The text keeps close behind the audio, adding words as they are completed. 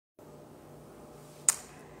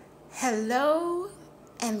Hello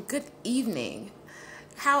and good evening.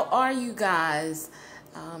 How are you guys?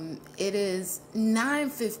 It is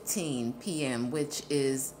 9:15 p.m., which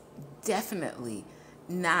is definitely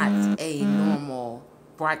not a normal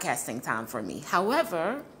broadcasting time for me.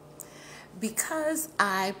 However, because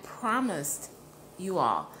I promised you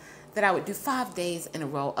all that I would do 5 days in a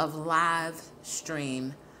row of live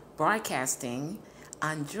stream broadcasting,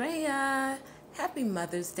 Andrea, happy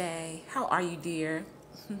Mother's Day. How are you, dear?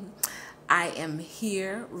 I am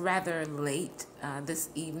here rather late this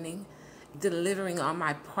evening, delivering on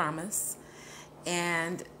my promise.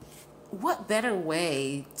 And what better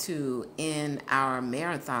way to end our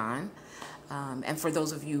marathon? And for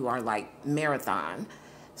those of you who are like marathon,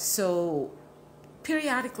 so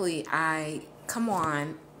periodically I come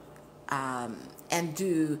on and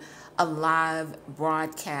do a live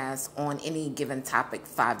broadcast on any given topic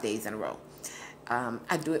 5 days in a row.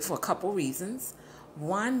 I do it for a couple reasons.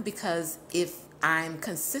 One, because if I'm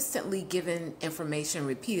consistently given information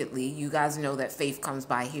repeatedly, you guys know that faith comes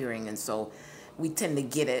by hearing, and so we tend to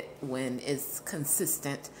get it when it's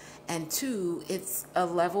consistent. And two, it's a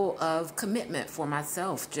level of commitment for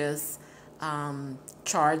myself, just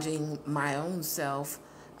charging my own self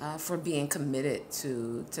for being committed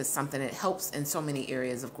to something that helps in so many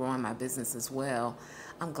areas of growing my business as well.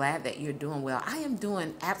 I'm glad that you're doing well. I am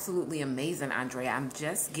doing absolutely amazing, Andrea. I'm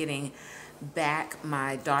just getting back.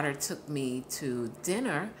 My daughter took me to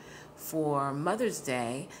dinner for Mother's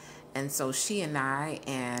Day, and so she and I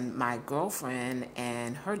and my girlfriend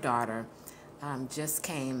and her daughter just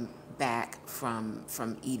came back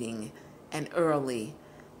from eating an early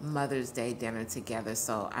Mother's Day dinner together.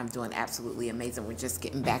 So I'm doing absolutely amazing. We're just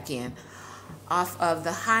getting back in off of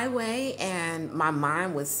the highway, and my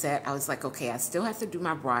mind was set. I was like, okay, I still have to do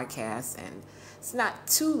my broadcast, and it's not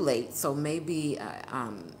too late, so maybe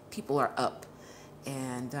people are up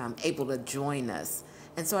and able to join us.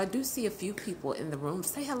 And so I do see a few people in the room.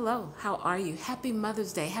 Say hello. How are you? Happy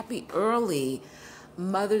Mother's Day. Happy early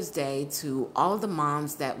Mother's Day to all of the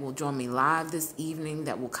moms that will join me live this evening,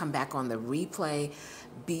 that will come back on the replay.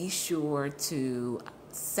 Be sure to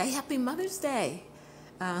say Happy Mother's Day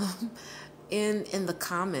in the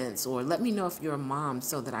comments, or let me know if you're a mom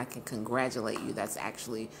so that I can congratulate you. That's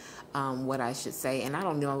actually what I should say. And I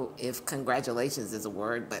don't know if congratulations is a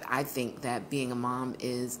word, but I think that being a mom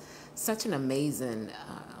is such an amazing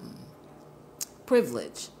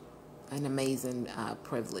privilege,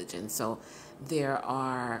 And so there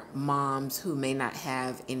are moms who may not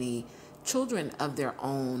have any children of their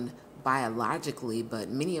own biologically, but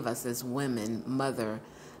many of us as women mother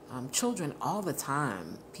children all the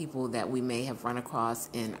time, people that we may have run across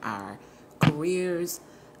in our careers,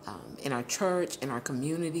 in our church, in our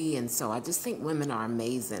community. And so I just think women are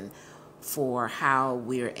amazing for how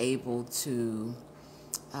we're able to,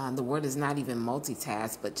 the word is not even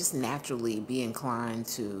multitask, but just naturally be inclined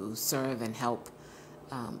to serve and help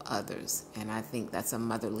others. And I think that's a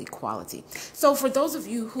motherly quality. So for those of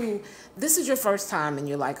you who this is your first time and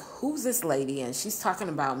you're like, who's this lady? And she's talking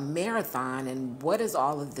about marathon and what is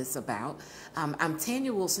all of this about? I'm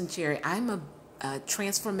Tanya Wilson-Cherry. I'm a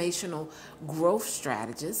transformational growth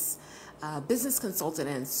strategist, business consultant,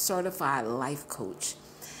 and certified life coach.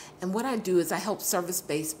 And what I do is I help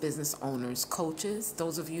service-based business owners, coaches,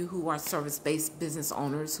 those of you who are service-based business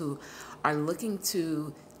owners who are looking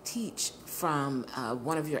to teach from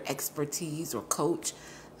one of your expertise or coach.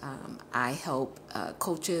 I help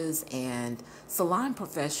coaches and salon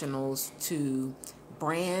professionals to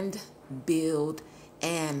brand, build,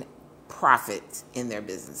 and profit in their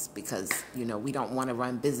business, because we don't want to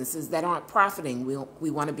run businesses that aren't profiting. We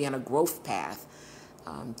want to be on a growth path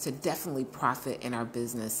to definitely profit in our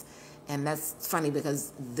business. And that's funny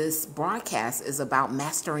because this broadcast is about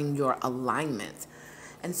mastering your alignment.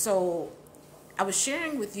 And so I was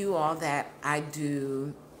sharing with you all that I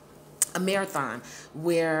do a marathon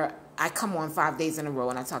where I come on 5 days in a row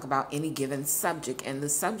and I talk about any given subject. And the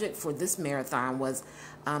subject for this marathon was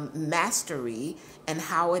mastery and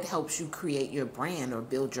how it helps you create your brand or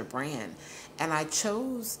build your brand. And I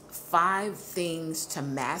chose 5 things to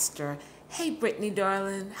master. Hey, Brittany,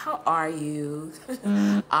 darling, how are you?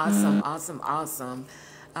 Awesome.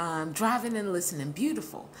 Driving and listening,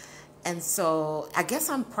 beautiful. And so I guess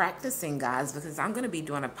I'm practicing, guys, because I'm going to be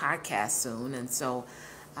doing a podcast soon. And so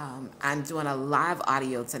I'm doing a live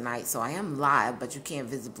audio tonight. So I am live, but you can't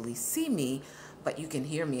visibly see me, but you can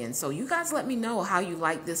hear me. And so you guys let me know how you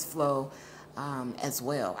like this flow as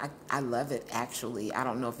well. I love it, actually. I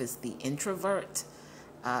don't know if it's the introvert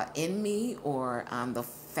in me or the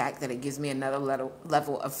fact that it gives me another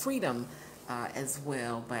level of freedom as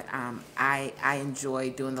well. But I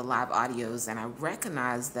enjoy doing the live audios, and I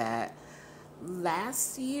recognize that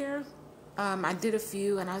last year I did a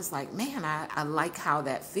few, and I was like, man, I like how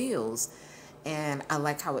that feels, and I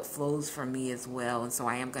like how it flows for me as well. And so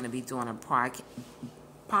I am going to be doing a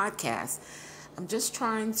podcast. I'm just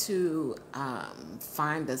trying to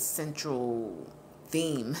find a central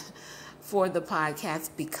theme for the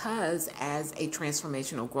podcast, because as a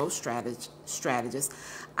transformational growth strategist,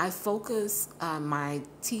 I focus my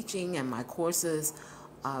teaching and my courses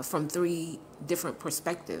from 3 different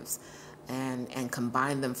perspectives and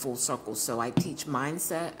combine them full circle. So I teach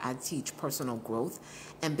mindset, I teach personal growth,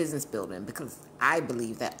 and business building, because I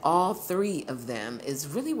believe that all 3 of them is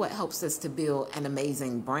really what helps us to build an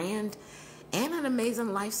amazing brand and an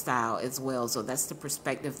amazing lifestyle as well. So that's the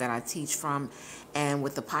perspective that I teach from. And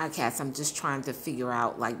with the podcast, I'm just trying to figure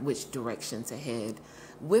out like which direction to head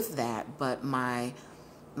with that. But my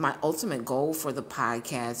ultimate goal for the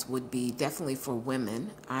podcast would be definitely for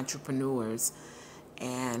women entrepreneurs,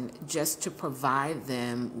 and just to provide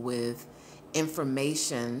them with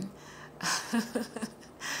information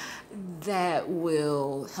that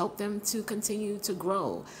will help them to continue to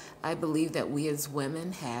grow. I believe that we as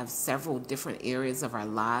women have several different areas of our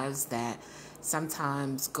lives that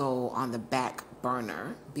sometimes go on the back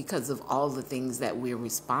burner because of all the things that we're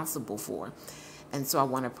responsible for. And so I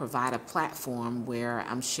want to provide a platform where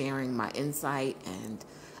I'm sharing my insight, and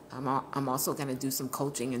I'm also going to do some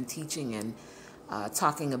coaching and teaching and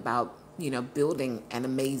talking about, building an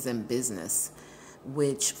amazing business,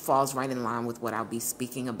 which falls right in line with what I'll be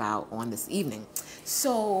speaking about on this evening.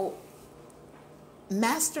 So,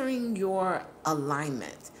 mastering your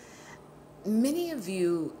alignment. Many of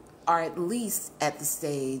you are at least at the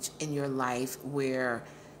stage in your life where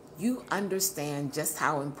you understand just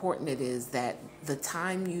how important it is that the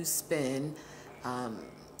time you spend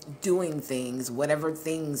doing things, whatever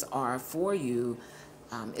things are for you,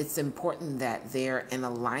 it's important that they're in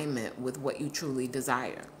alignment with what you truly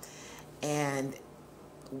desire. And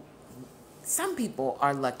some people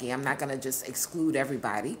are lucky. I'm not going to just exclude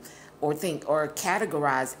everybody or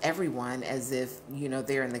categorize everyone as if,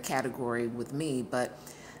 they're in the category with me. But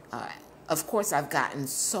of course, I've gotten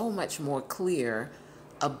so much more clear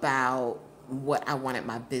about what I wanted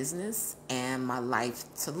my business and my life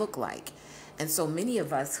to look like. And so many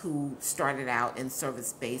of us who started out in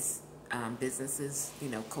service-based businesses,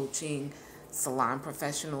 coaching, salon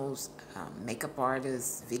professionals, makeup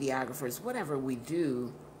artists, videographers, whatever we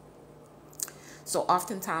do. So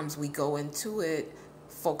oftentimes we go into it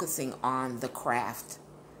focusing on the craft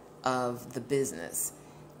of the business.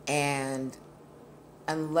 And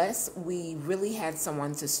unless we really had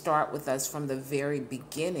someone to start with us from the very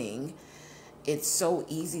beginning, it's so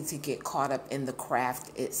easy to get caught up in the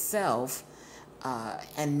craft itself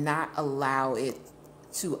and not allow it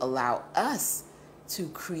to allow us to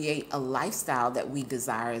create a lifestyle that we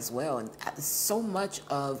desire as well. And so much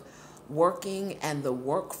of working and the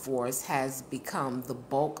workforce has become the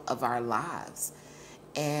bulk of our lives.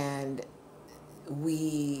 And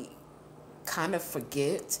we kind of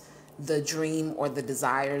forget the dream or the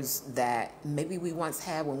desires that maybe we once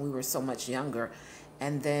had when we were so much younger.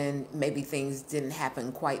 And then maybe things didn't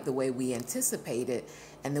happen quite the way we anticipated.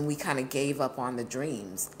 And then we kind of gave up on the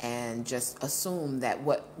dreams and just assumed that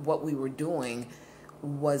what we were doing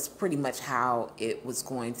was pretty much how it was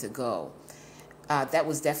going to go. That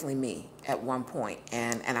was definitely me at one point.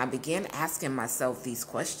 And I began asking myself these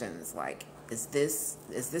questions like, is this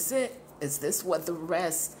it? Is this what the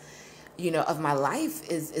rest, of my life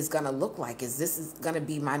is going to look like? Is this going to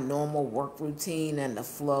be my normal work routine and the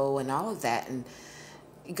flow and all of that? And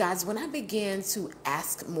guys, when I began to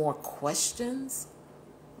ask more questions,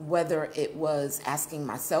 whether it was asking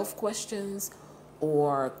myself questions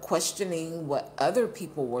or questioning what other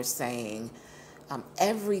people were saying,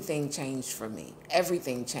 everything changed for me.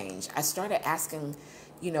 Everything changed. I started asking,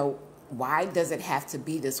 why does it have to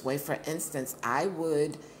be this way? For instance, I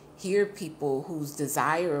would hear people whose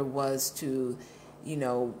desire was to,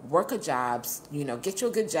 work a job, get you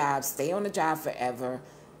a good job, stay on the job forever,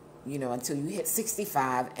 until you hit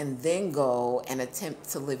 65, and then go and attempt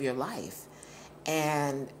to live your life.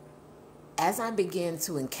 And as I began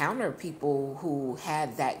to encounter people who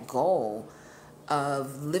had that goal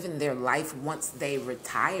of living their life once they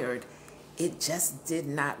retired, it just did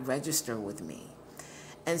not register with me.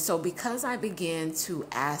 And so because I began to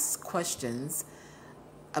ask questions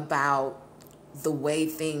about the way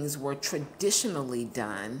things were traditionally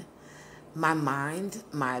done, my mind,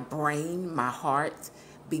 my brain, my heart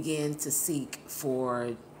began to seek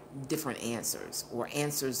for different answers, or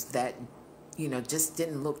answers that, just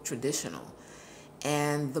didn't look traditional.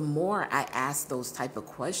 And the more I ask those type of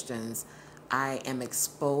questions, I am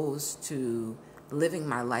exposed to living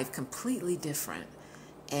my life completely different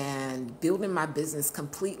and building my business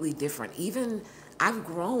completely different. Even I've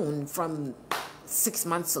grown from 6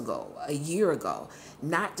 months ago, a year ago,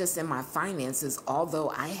 not just in my finances, although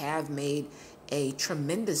I have made a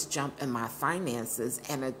tremendous jump in my finances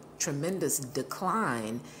and a tremendous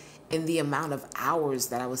decline in the amount of hours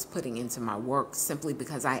that I was putting into my work, simply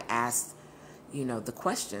because I asked, the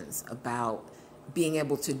questions about being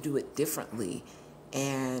able to do it differently,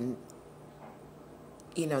 and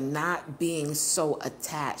not being so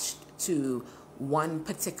attached to one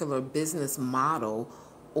particular business model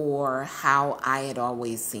or how I had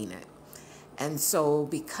always seen it. And so,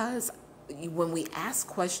 because when we ask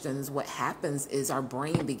questions, what happens is our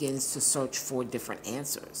brain begins to search for different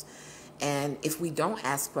answers. And if we don't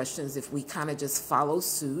ask questions, if we kind of just follow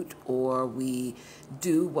suit, or we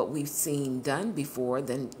do what we've seen done before,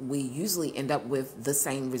 then we usually end up with the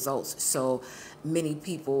same results. So many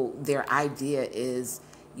people, their idea is,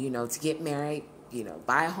 to get married,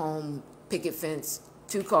 buy a home, picket fence,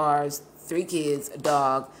 2 cars, 3 kids, a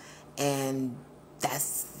dog, and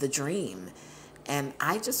that's the dream. And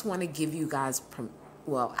I just want to give you guys,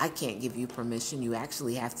 well, I can't give you permission. You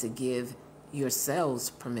actually have to give yourselves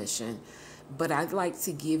permission. But I'd like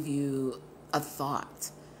to give you a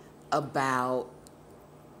thought about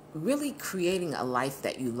really creating a life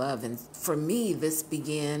that you love. And for me, this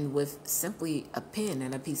began with simply a pen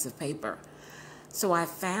and a piece of paper. So I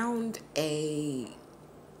found a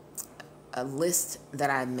list that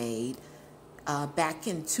I made back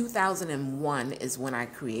in 2001 is when I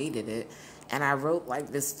created it. And I wrote like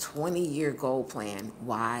this 20-year goal plan.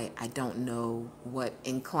 Why? I don't know what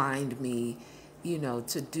inclined me,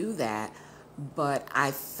 to do that. But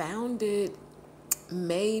I found it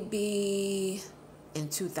maybe in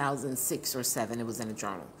 2006 or 7. It was in a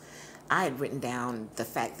journal. I had written down the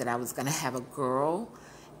fact that I was going to have a girl,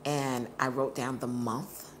 and I wrote down the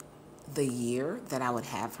month, the year that I would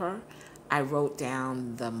have her. I wrote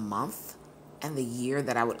down the month and the year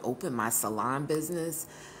that I would open my salon business.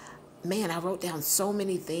 Man, I wrote down so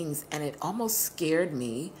many things, and it almost scared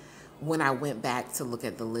me when I went back to look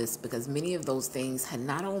at the list, because many of those things had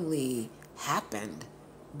not only happened,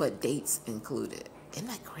 but dates included. Isn't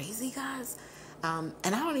that crazy, guys? And I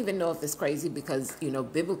don't even know if it's crazy because,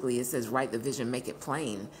 biblically it says, write the vision, make it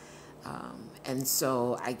plain. And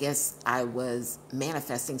so I guess I was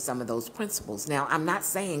manifesting some of those principles. Now, I'm not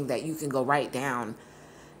saying that you can go write down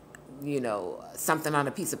something on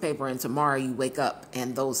a piece of paper and tomorrow you wake up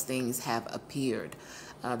and those things have appeared.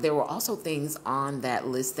 There were also things on that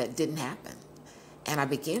list that didn't happen. And I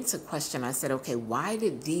began to question. I said, okay, why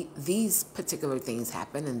did these particular things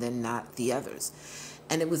happen and then not the others?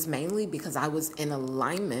 And it was mainly because I was in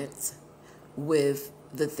alignment with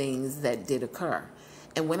the things that did occur.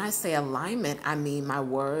 And when I say alignment, I mean my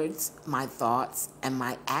words, my thoughts, and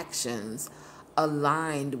my actions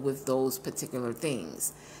aligned with those particular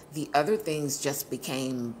things. The other things just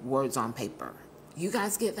became words on paper. You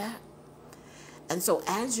guys get that? And so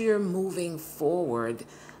as you're moving forward,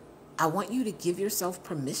 I want you to give yourself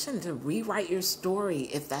permission to rewrite your story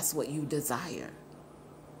if that's what you desire.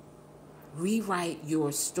 Rewrite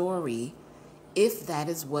your story if that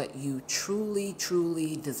is what you truly,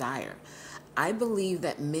 truly desire. I believe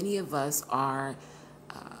that many of us are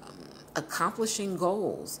accomplishing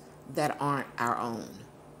goals that aren't our own.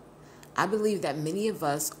 I believe that many of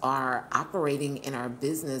us are operating in our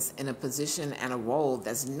business in a position and a role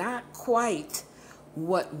that's not quite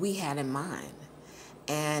what we had in mind.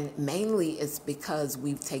 And mainly it's because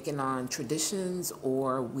we've taken on traditions,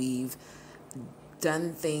 or we've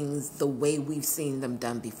done things the way we've seen them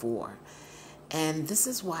done before. And this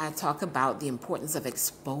is why I talk about the importance of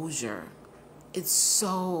exposure. It's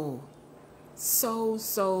so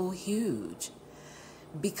huge.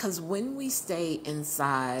 Because when we stay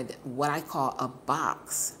inside what I call a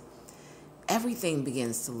box, everything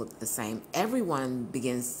begins to look the same. Everyone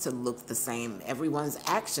begins to look the same. Everyone's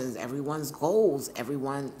actions, everyone's goals,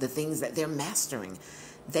 the things that they're mastering,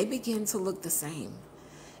 they begin to look the same.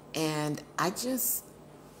 And I just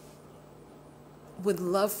would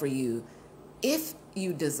love for you, if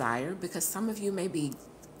you desire, because some of you may be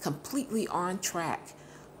completely on track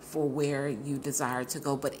for where you desire to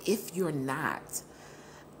go, but if you're not,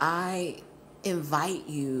 I invite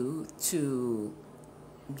you to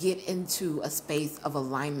get into a space of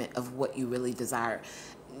alignment of what you really desire.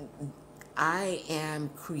 I am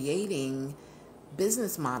creating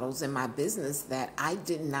business models in my business that I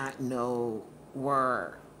did not know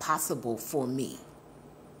were possible for me,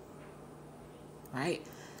 right?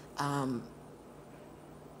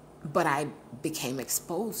 But I became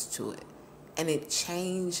exposed to it, and it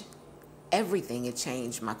changed everything. It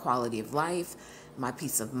changed my quality of life, my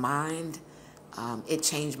peace of mind. It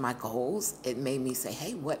changed my goals. It made me say,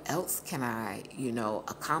 hey, what else can I,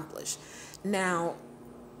 accomplish? Now,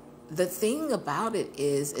 the thing about it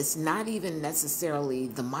is, it's not even necessarily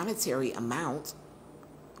the monetary amount,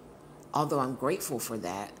 although I'm grateful for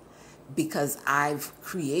that, because I've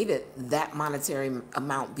created that monetary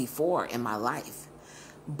amount before in my life.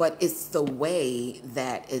 But it's the way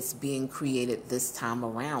that it's being created this time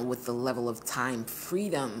around, with the level of time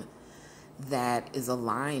freedom that is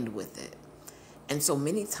aligned with it. And so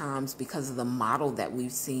many times, because of the model that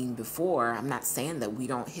we've seen before, I'm not saying that we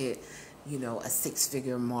don't hit, a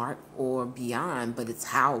six-figure mark or beyond, but it's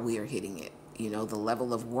how we are hitting it, the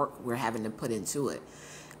level of work we're having to put into it.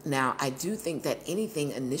 Now, I do think that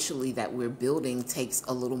anything initially that we're building takes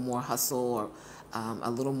a little more hustle, or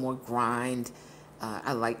a little more grind.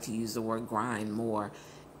 I like to use the word grind more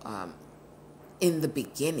in the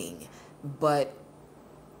beginning, but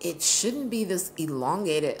it shouldn't be this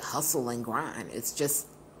elongated hustle and grind. It's just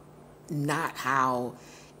not how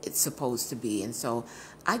it's supposed to be. And so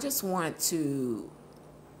I just want to,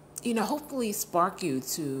 hopefully spark you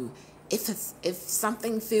to, if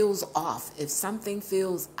something feels off, if something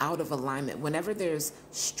feels out of alignment, whenever there's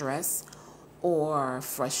stress or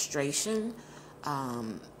frustration,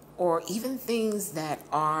 or even things that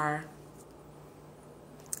are,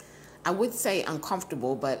 I would say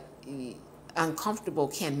uncomfortable, but uncomfortable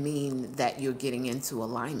can mean that you're getting into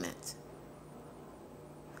alignment.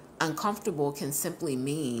 Uncomfortable can simply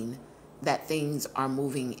mean that things are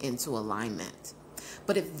moving into alignment.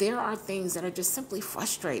 But if there are things that are just simply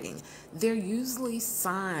frustrating, they're usually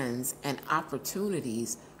signs and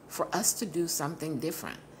opportunities for us to do something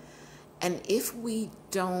different. And if we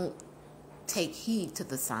don't take heed to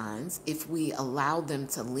the signs, if we allow them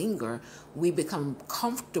to linger, we become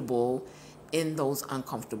comfortable in those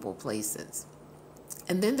uncomfortable places.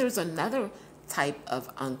 And then there's another type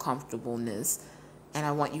of uncomfortableness, and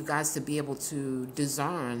I want you guys to be able to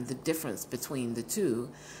discern the difference between the two,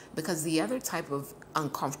 because the other type of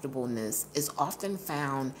uncomfortableness is often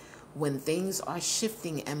found when things are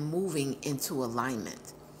shifting and moving into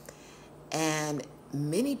alignment. And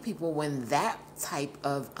many people, when that type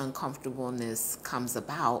of uncomfortableness comes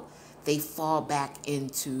about, they fall back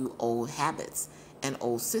into old habits and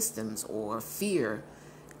old systems, or fear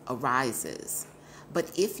arises.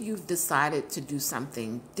 But if you've decided to do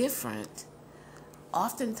something different,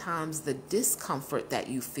 oftentimes the discomfort that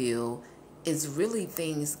you feel is really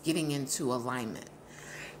things getting into alignment.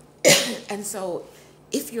 And so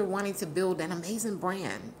if you're wanting to build an amazing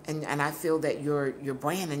brand, and I feel that your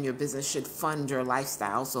brand and your business should fund your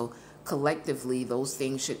lifestyle, so collectively those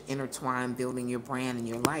things should intertwine, building your brand and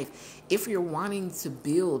your life. If you're wanting to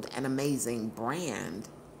build an amazing brand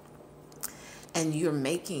and you're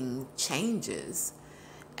making changes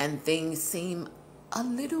and things seem a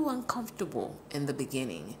little uncomfortable in the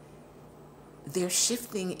beginning, they're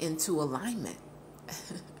shifting into alignment.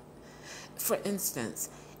 For instance,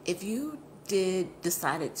 if you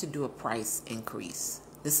decided to do a price increase,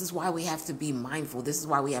 this is why we have to be mindful. This is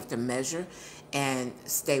why we have to measure and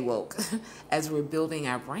stay woke as we're building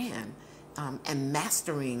our brand, and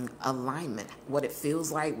mastering alignment, what it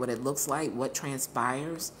feels like, what it looks like, what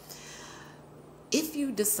transpires. If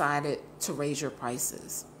you decided to raise your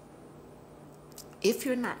prices, if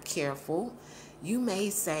you're not careful, you may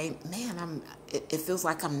say, man, it feels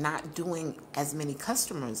like I'm not doing as many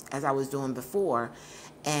customers as I was doing before.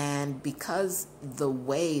 And because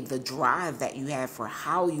the drive that you had for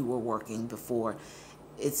how you were working before,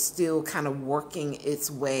 it's still kind of working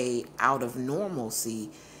its way out of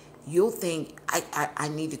normalcy, you'll think, I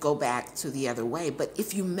need to go back to the other way. But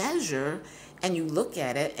if you measure and you look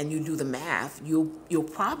at it and you do the math, you'll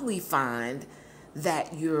probably find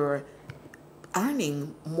that you're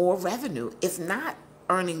earning more revenue. If not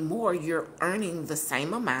earning more, you're earning the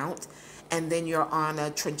same amount, and then you're on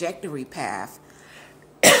a trajectory path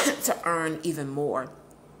to earn even more.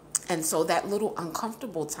 And so that little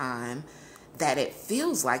uncomfortable time that it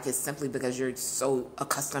feels like is simply because you're so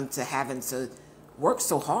accustomed to having to work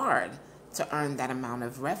so hard to earn that amount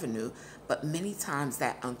of revenue. But many times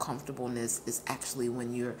that uncomfortableness is actually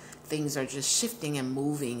when things are just shifting and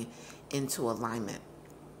moving into alignment.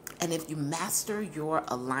 And if you master your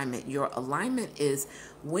alignment is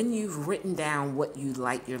when you've written down what you'd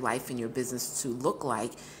like your life and your business to look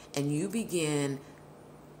like, and you begin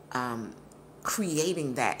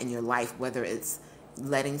creating that in your life, whether it's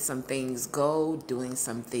letting some things go, doing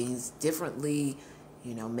some things differently.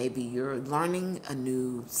 Maybe you're learning a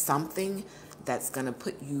new something that's going to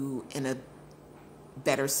put you in a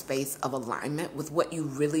better space of alignment with what you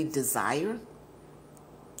really desire.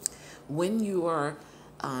 When you are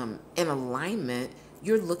in alignment,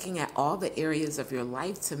 you're looking at all the areas of your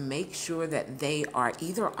life to make sure that they are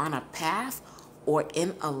either on a path or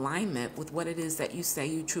in alignment with what it is that you say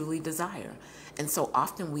you truly desire. And so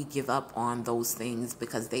often we give up on those things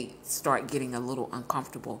because they start getting a little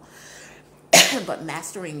uncomfortable. But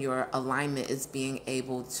mastering your alignment is being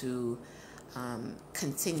able to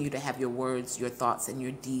continue to have your words, your thoughts, and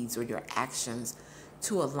your deeds or your actions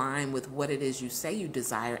to align with what it is you say you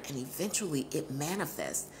desire, and eventually it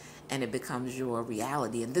manifests and it becomes your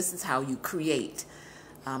reality. And this is how you create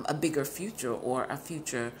a bigger future, or a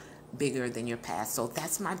future bigger than your past. So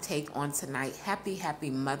that's my take on tonight. Happy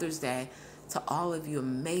Mother's Day to all of you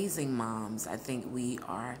amazing moms. I think we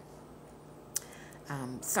are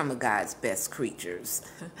some of God's best creatures.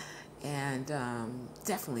 And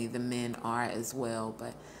definitely the men are as well.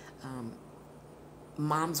 But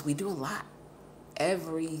moms, we do a lot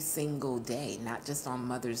every single day, not just on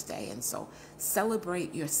Mother's Day. And so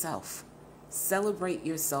celebrate yourself. Celebrate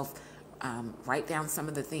yourself. Write down some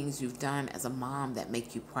of the things you've done as a mom that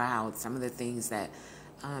make you proud, some of the things that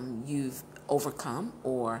you've overcome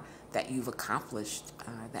or that you've accomplished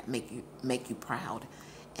that make you proud.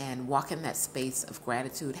 And walk in that space of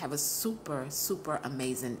gratitude. Have a super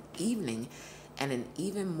amazing evening and an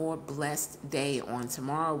even more blessed day on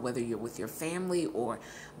tomorrow, whether you're with your family or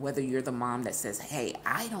whether you're the mom that says, hey,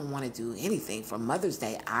 I don't want to do anything for Mother's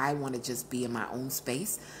Day. I want to just be in my own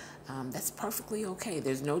space. That's perfectly okay.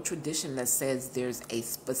 There's no tradition that says there's a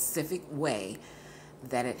specific way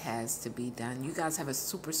that it has to be done. You guys have a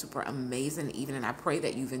super amazing evening. I pray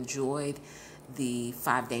that you've enjoyed the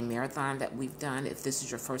 5-day marathon that we've done. If this is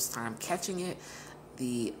your first time catching it,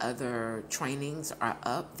 the other trainings are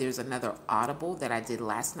up. There's another Audible that I did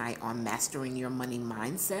last night on mastering your money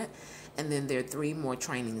mindset. And then there are 3 more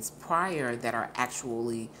trainings prior that are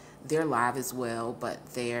actually, they're live as well,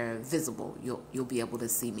 but they're visible. You'll be able to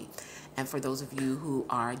see me. And for those of you who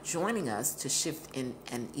are joining us to shift in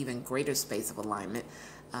an even greater space of alignment,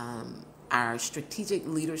 our Strategic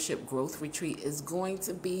Leadership Growth Retreat is going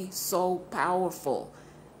to be so powerful.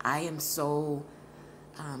 I'm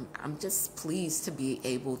just pleased to be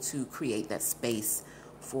able to create that space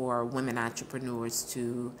for women entrepreneurs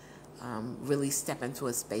to really step into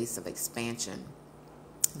a space of expansion.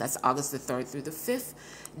 That's August the 3rd through the 5th.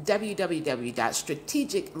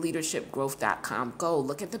 www.strategicleadershipgrowth.com. Go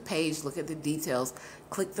look at the page, look at the details,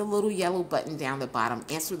 click the little yellow button down the bottom,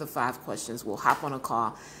 answer the 5 questions. We'll hop on a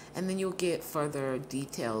call, and then you'll get further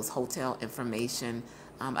details, hotel information,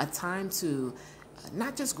 a time to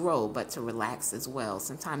not just grow, but to relax as well.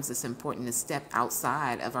 Sometimes it's important to step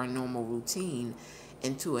outside of our normal routine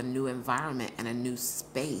into a new environment and a new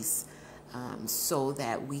space, so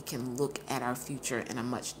that we can look at our future in a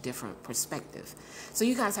much different perspective. So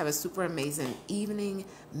you guys have a super amazing evening.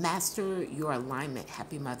 Master your alignment.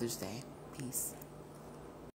 Happy Mother's Day. Peace.